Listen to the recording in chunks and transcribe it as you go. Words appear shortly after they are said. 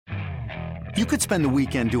You could spend the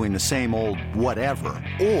weekend doing the same old whatever,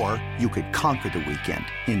 or you could conquer the weekend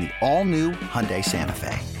in the all-new Hyundai Santa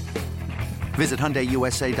Fe. Visit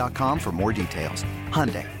HyundaiUSA.com for more details.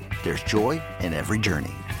 Hyundai, there's joy in every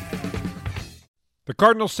journey. The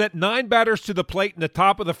Cardinals sent 9 batters to the plate in the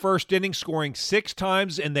top of the first inning, scoring 6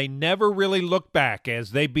 times, and they never really looked back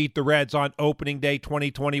as they beat the Reds on opening day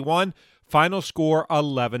 2021. Final score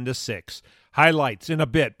 11-6. Highlights in a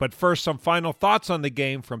bit, but first some final thoughts on the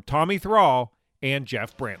game from Tommy Thrall and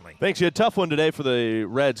Jeff Brantley. Thanks. You had a tough one today for the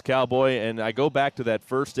Reds, Cowboy, and I go back to that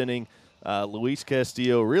first inning. Luis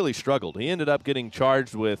Castillo really struggled. He ended up getting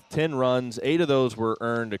charged with 10 runs. 8 of those were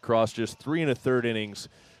earned across just 3 1/3 innings.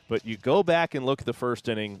 But you go back and look at the first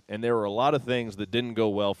inning, and there were a lot of things that didn't go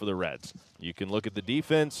well for the Reds. You can look at the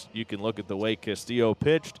defense. You can look at the way Castillo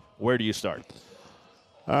pitched. Where do you start?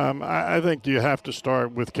 I think you have to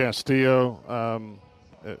start with Castillo,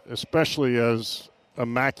 especially as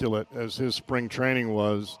immaculate as his spring training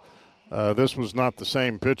was. This was not the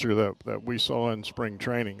same pitcher that we saw in spring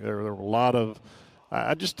training. There were a lot of –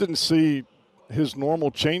 I just didn't see his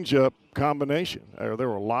normal changeup combination. There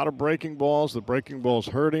were a lot of breaking balls. The breaking balls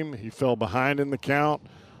hurt him. He fell behind in the count.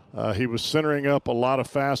 He was centering up a lot of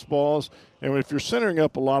fastballs. And if you're centering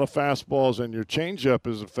up a lot of fastballs and your changeup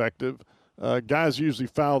is effective – guys usually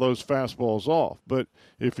foul those fastballs off. But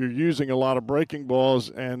if you're using a lot of breaking balls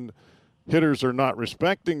and hitters are not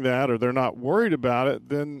respecting that or they're not worried about it,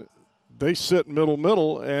 then they sit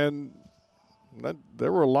middle, and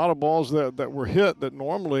there were a lot of balls that were hit that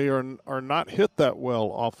normally are not hit that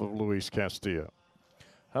well off of Luis Castillo.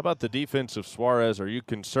 How about the defense of Suarez? Are you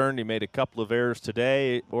concerned he made a couple of errors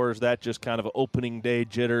today, or is that just kind of opening day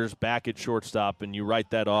jitters back at shortstop and you write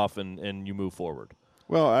that off and you move forward?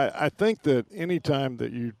 Well, I think that any time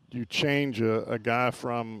that you change a guy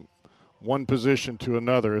from one position to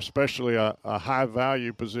another, especially a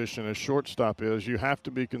high-value position as shortstop is, you have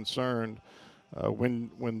to be concerned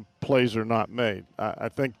when plays are not made. I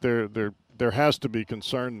think there has to be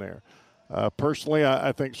concern there. Personally,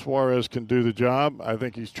 I think Suarez can do the job. I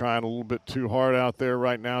think he's trying a little bit too hard out there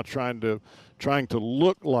right now, trying to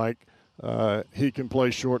look like he can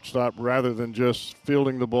play shortstop rather than just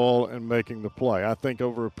fielding the ball and making the play. I think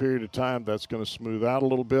over a period of time that's going to smooth out a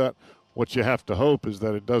little bit. What you have to hope is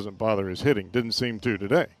that it doesn't bother his hitting. Didn't seem to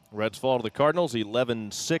today. Reds fall to the Cardinals,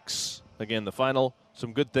 11-6. Again, the final,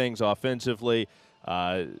 some good things offensively.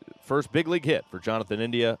 First big league hit for Jonathan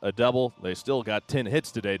India, a double. They still got 10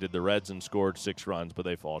 hits today, did the Reds, and scored 6 runs, but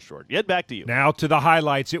they fall short. Yet back to you. Now to the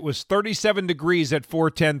highlights. It was 37 degrees at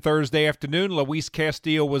 4:10 Thursday afternoon. Luis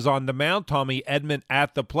Castillo was on the mound, Tommy Edman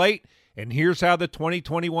at the plate. And here's how the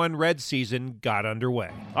 2021 Reds season got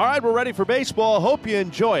underway. All right, we're ready for baseball. Hope you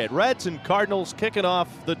enjoy it. Reds and Cardinals kicking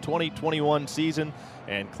off the 2021 season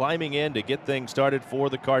and climbing in to get things started for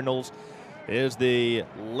the Cardinals is the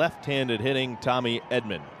left-handed hitting Tommy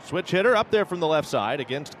Edman. Switch hitter up there from the left side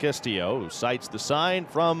against Castillo, who sights the sign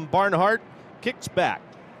from Barnhart, kicks back,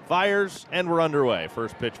 fires, and we're underway.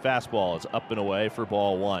 First pitch fastball is up and away for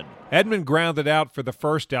ball 1. Edman grounded out for the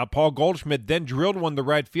first out. Paul Goldschmidt then drilled one to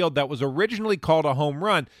right field that was originally called a home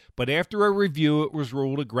run, but after a review it was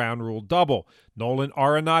ruled a ground rule double. Nolan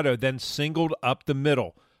Arenado then singled up the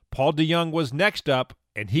middle. Paul DeJong was next up,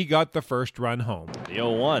 and he got the first run home. The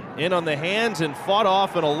 0-1 in on the hands and fought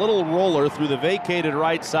off in a little roller through the vacated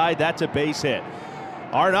right side. That's a base hit.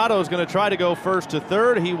 Arenado is going to try to go first to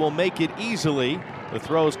third. He will make it easily. The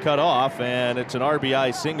throw's cut off, and it's an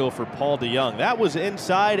RBI single for Paul DeJong. That was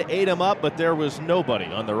inside, ate him up, but there was nobody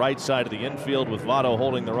on the right side of the infield with Votto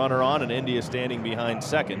holding the runner on and India standing behind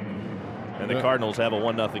second. And the Cardinals have a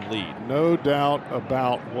 1-0 lead. No doubt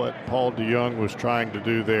about what Paul DeJong was trying to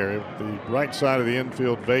do there. The right side of the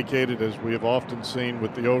infield vacated, as we have often seen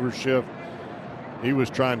with the overshift. He was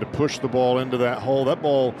trying to push the ball into that hole. That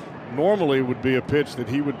ball normally would be a pitch that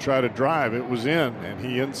he would try to drive. It was in, and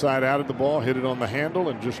he inside out of the ball, hit it on the handle,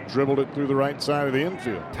 and just dribbled it through the right side of the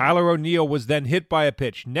infield. Tyler O'Neill was then hit by a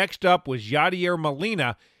pitch. Next up was Yadier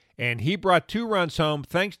Molina, and he brought 2 runs home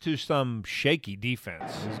thanks to some shaky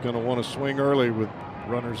defense. He's going to want to swing early with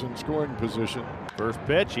runners in scoring position. First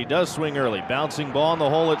pitch, he does swing early. Bouncing ball in the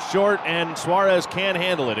hole, it's short, and Suarez can't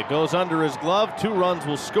handle it. It goes under his glove. 2 runs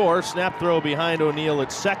will score. Snap throw behind O'Neill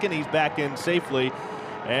at second. He's back in safely,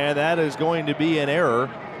 and that is going to be an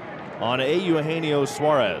error on Eugenio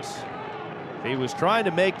Suarez. He was trying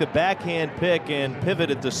to make the backhand pick and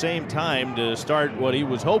pivot at the same time to start what he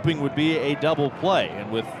was hoping would be a double play.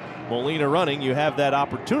 And with Molina running, you have that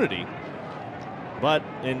opportunity. But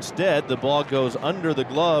instead, the ball goes under the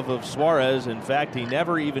glove of Suarez. In fact, he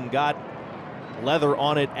never even got leather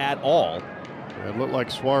on it at all. It looked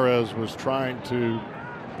like Suarez was trying to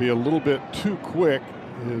be a little bit too quick.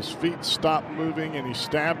 His feet stopped moving, and he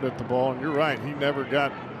stabbed at the ball. And you're right, he never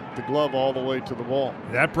got the glove all the way to the ball.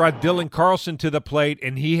 That brought Dylan Carlson to the plate,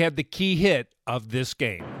 and he had the key hit of this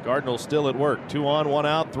game. Cardinals still at work. 2 on, 1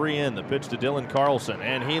 out, 3 in. The pitch to Dylan Carlson,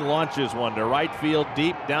 and he launches one to right field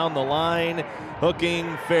deep down the line.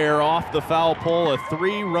 Hooking fair off the foul pole. A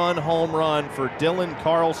 3-run home run for Dylan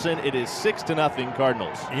Carlson. It is 6-0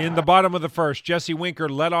 Cardinals. In the bottom of the first, Jesse Winker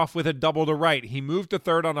led off with a double to right. He moved to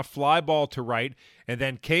third on a fly ball to right and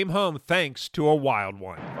then came home thanks to a wild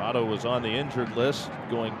one. Votto was on the injured list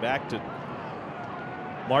going back to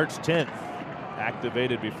March 10th.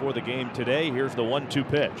 Activated before the game today. Here's the 1-2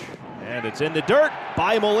 pitch. And it's in the dirt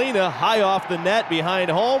by Molina, high off the net behind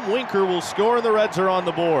home. Winker will score, and the Reds are on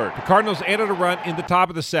the board. The Cardinals added a run in the top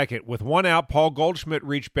of the second. With 1 out, Paul Goldschmidt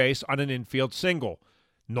reached base on an infield single.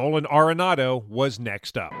 Nolan Arenado was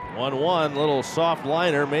next up. 1-1, little soft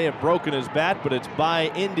liner, may have broken his bat, but it's by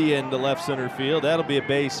India into left center field. That'll be a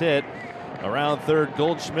base hit. Around third,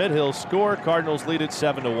 Goldschmidt, he'll score. Cardinals lead it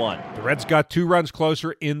 7-1. The Reds got 2 runs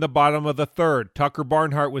closer in the bottom of the third. Tucker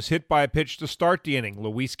Barnhart was hit by a pitch to start the inning.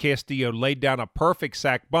 Luis Castillo laid down a perfect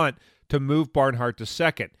sac bunt to move Barnhart to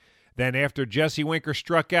second. Then after Jesse Winker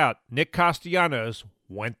struck out, Nick Castellanos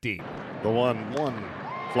went deep. The 1-1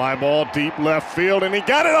 fly ball deep left field, and he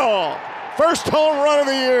got it all. First home run of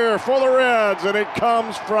the year for the Reds, and it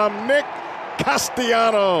comes from Nick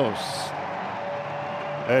Castellanos.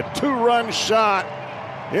 A 2-run shot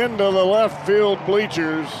into the left field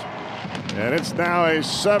bleachers, and it's now a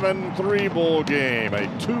 7-3 ball game. A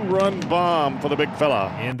 2-run bomb for the big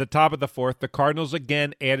fella. In the top of the fourth, the Cardinals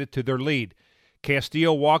again added to their lead.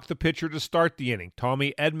 Castillo walked the pitcher to start the inning.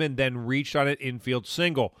 Tommy Edman then reached on an infield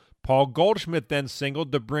single. Paul Goldschmidt then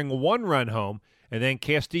singled to bring 1 run home, and then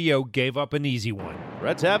Castillo gave up an easy one.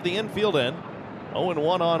 Reds have the infield in.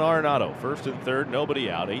 0-1 on Arenado. First and third, nobody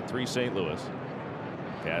out. 8-3 St. Louis.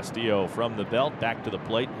 Castillo from the belt, back to the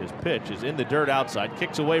plate. His pitch is in the dirt outside.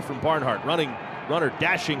 Kicks away from Barnhart. Runner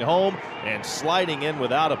dashing home and sliding in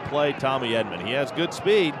without a play, Tommy Edman. He has good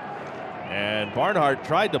speed. And Barnhart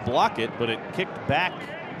tried to block it, but it kicked back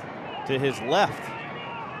to his left.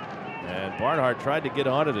 And Barnhart tried to get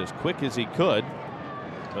on it as quick as he could,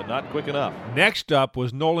 but not quick enough. Next up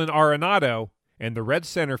was Nolan Arenado, and the Red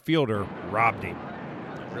center fielder robbed him.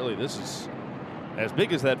 And really, this is as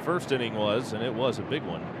big as that first inning was, and it was a big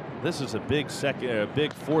one. This is a big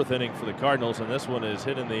fourth inning for the Cardinals, and this one is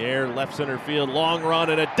hit in the air, left center field, long run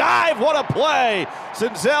and a dive. What a play!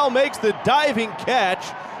 Senzel makes the diving catch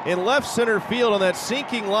in left center field on that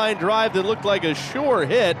sinking line drive that looked like a sure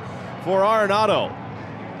hit for Arenado.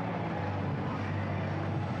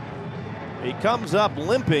 He comes up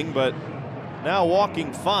limping, but now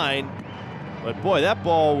walking fine. But boy, that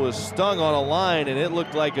ball was stung on a line, and it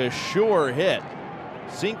looked like a sure hit.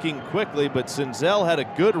 Sinking quickly, but Senzel had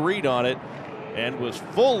a good read on it and was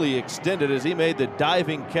fully extended as he made the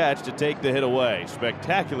diving catch to take the hit away.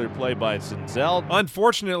 Spectacular play by Senzel.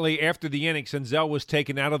 Unfortunately, after the inning, Senzel was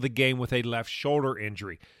taken out of the game with a left shoulder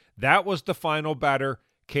injury. That was the final batter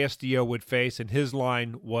Castillo would face, and his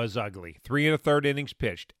line was ugly. 3 1/3 innings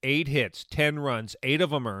pitched, 8 hits, 10 runs, 8 of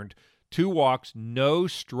them earned, 2 walks, no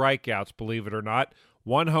strikeouts, believe it or not,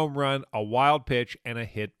 1 home run, a wild pitch, and a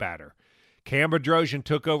hit batter. Cam Bedrosian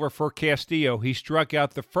took over for Castillo. He struck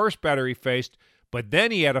out the first batter he faced, but then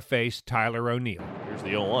he had to face Tyler O'Neill. Here's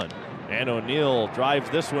the 0-1. And O'Neill drives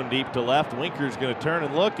this one deep to left. Winker's going to turn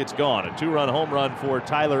and look. It's gone. A 2-run home run for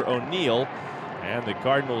Tyler O'Neill. And the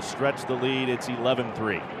Cardinals stretch the lead. It's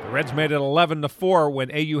 11-3. The Reds made it 11-4 when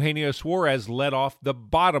Eugenio Suarez led off the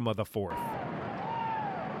bottom of the fourth.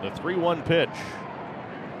 The 3-1 pitch.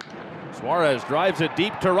 Suarez drives it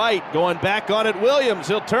deep to right. Going back on it, Williams.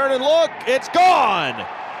 He'll turn and look. It's gone!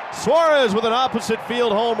 Suarez with an opposite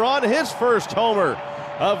field home run. His first homer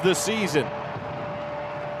of the season.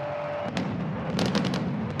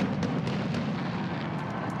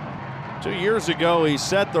 Two years ago, he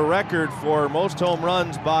set the record for most home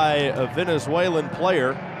runs by a Venezuelan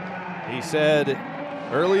player. He said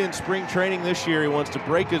early in spring training this year he wants to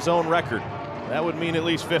break his own record. That would mean at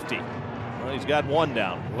least 50. Well, he's got 1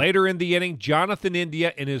 down. Later in the inning, Jonathan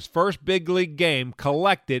India, in his first big league game,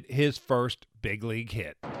 collected his first big league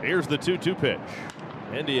hit. Here's the 2-2 pitch.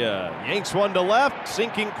 India yanks one to left,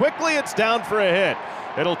 sinking quickly. It's down for a hit.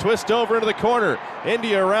 It'll twist over into the corner.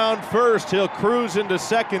 India around first. He'll cruise into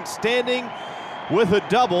second, standing with a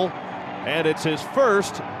double, and it's his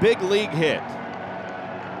first big league hit.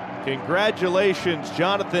 Congratulations,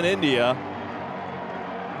 Jonathan India.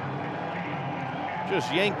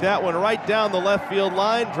 Just yanked that one right down the left field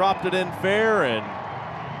line, dropped it in fair, and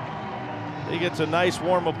he gets a nice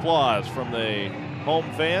warm applause from the home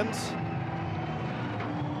fans.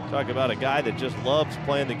 Talk about a guy that just loves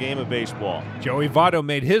playing the game of baseball. Joey Votto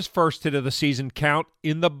made his first hit of the season count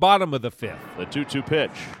in the bottom of the fifth. The 2-2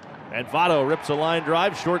 pitch. And Votto rips a line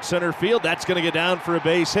drive, short center field. That's going to get down for a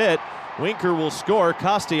base hit. Winker will score.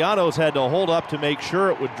 Castellanos had to hold up to make sure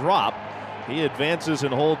it would drop. He advances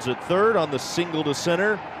and holds at third on the single to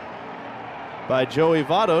center by Joey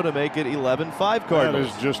Votto to make it 11-5 Cardinals.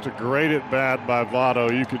 That is just a great at-bat by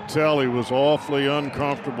Votto. You could tell he was awfully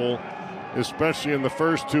uncomfortable, especially in the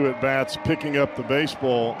first two at-bats, picking up the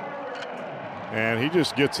baseball. And he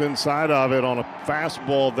just gets inside of it on a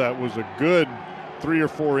fastball that was a good 3 or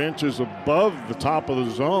 4 inches above the top of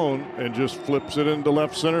the zone and just flips it into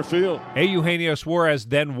left center field. Eugenio Suarez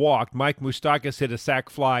then walked. Mike Moustakas hit a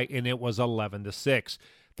sac fly, and it was 11-6.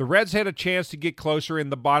 The Reds had a chance to get closer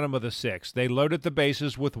in the bottom of the sixth. They loaded the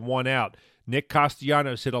bases with 1 out. Nick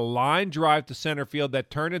Castellanos hit a line drive to center field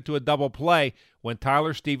that turned into a double play when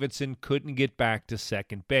Tyler Stevenson couldn't get back to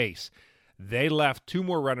second base. They left 2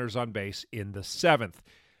 more runners on base in the 7th.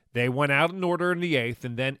 They went out in order in the 8th,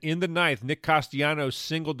 and then in the 9th, Nick Castellanos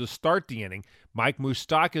singled to start the inning. Mike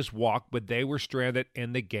Moustakas walked, but they were stranded,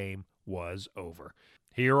 and the game was over.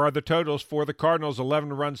 Here are the totals for the Cardinals: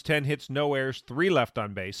 11 runs, 10 hits, no errors, 3 left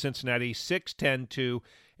on base. Cincinnati 6-10-2,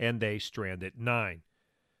 and they stranded 9.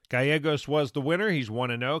 Gallegos was the winner. He's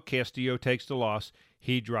 1-0. Castillo takes the loss.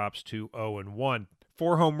 He drops to 0-1.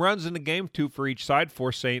 4 home runs in the game, 2 for each side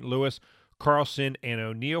for St. Louis. Carlson and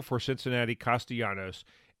O'Neill for Cincinnati, Castellanos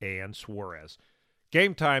and Suarez.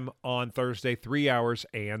 Game time on Thursday, 3 hours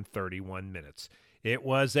and 31 minutes. It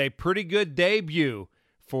was a pretty good debut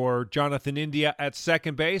for Jonathan India at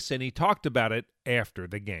second base, and he talked about it after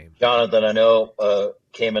the game. Jonathan, I know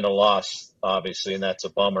came in a loss, obviously, and that's a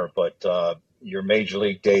bummer, but your major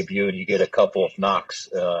league debut, and you get a couple of knocks.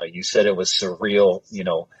 You said it was surreal,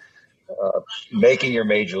 making your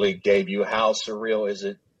major league debut. How surreal is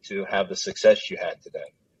it to have the success you had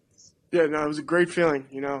today? Yeah, no, it was a great feeling.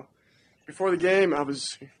 Before the game, I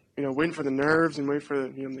was, waiting for the nerves and waiting for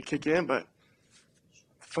them to kick in. But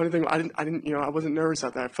the funny thing, I wasn't nervous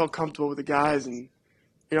out there. I felt comfortable with the guys, and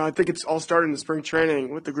I think it's all started in the spring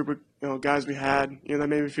training with the group of guys we had. That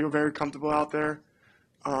made me feel very comfortable out there.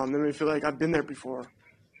 They made me feel like I've been there before.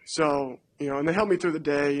 So and they helped me through the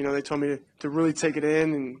day. They told me to really take it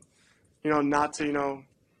in and not to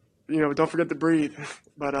don't forget to breathe.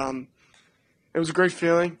 But it was a great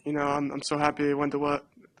feeling. I'm so happy it went the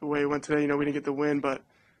way it went today. We didn't get the win, but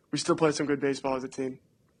we still played some good baseball as a team.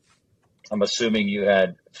 I'm assuming you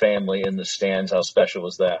had family in the stands. How special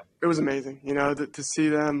was that? It was amazing. To see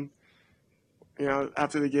them,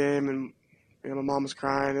 after the game, and my mom was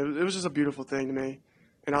crying. It was just a beautiful thing to me,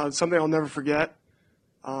 and it's something I'll never forget.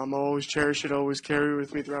 I'll always cherish it. Always carry it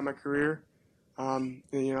with me throughout my career. I'm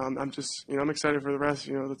just, I'm excited for the rest.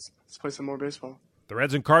 Let's play some more baseball. The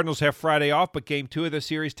Reds and Cardinals have Friday off, but Game 2 of the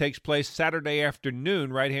series takes place Saturday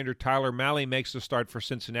afternoon. Right-hander Tyler Mahle makes the start for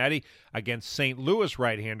Cincinnati against St. Louis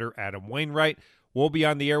right-hander Adam Wainwright. We'll be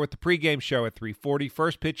on the air with the pregame show at 3:40.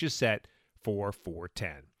 First pitch is set for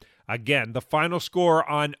 4:10. Again, the final score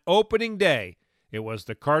on opening day, it was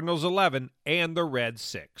the Cardinals 11 and the Reds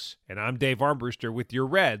 6. And I'm Dave Armbruster with your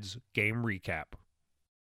Reds game recap.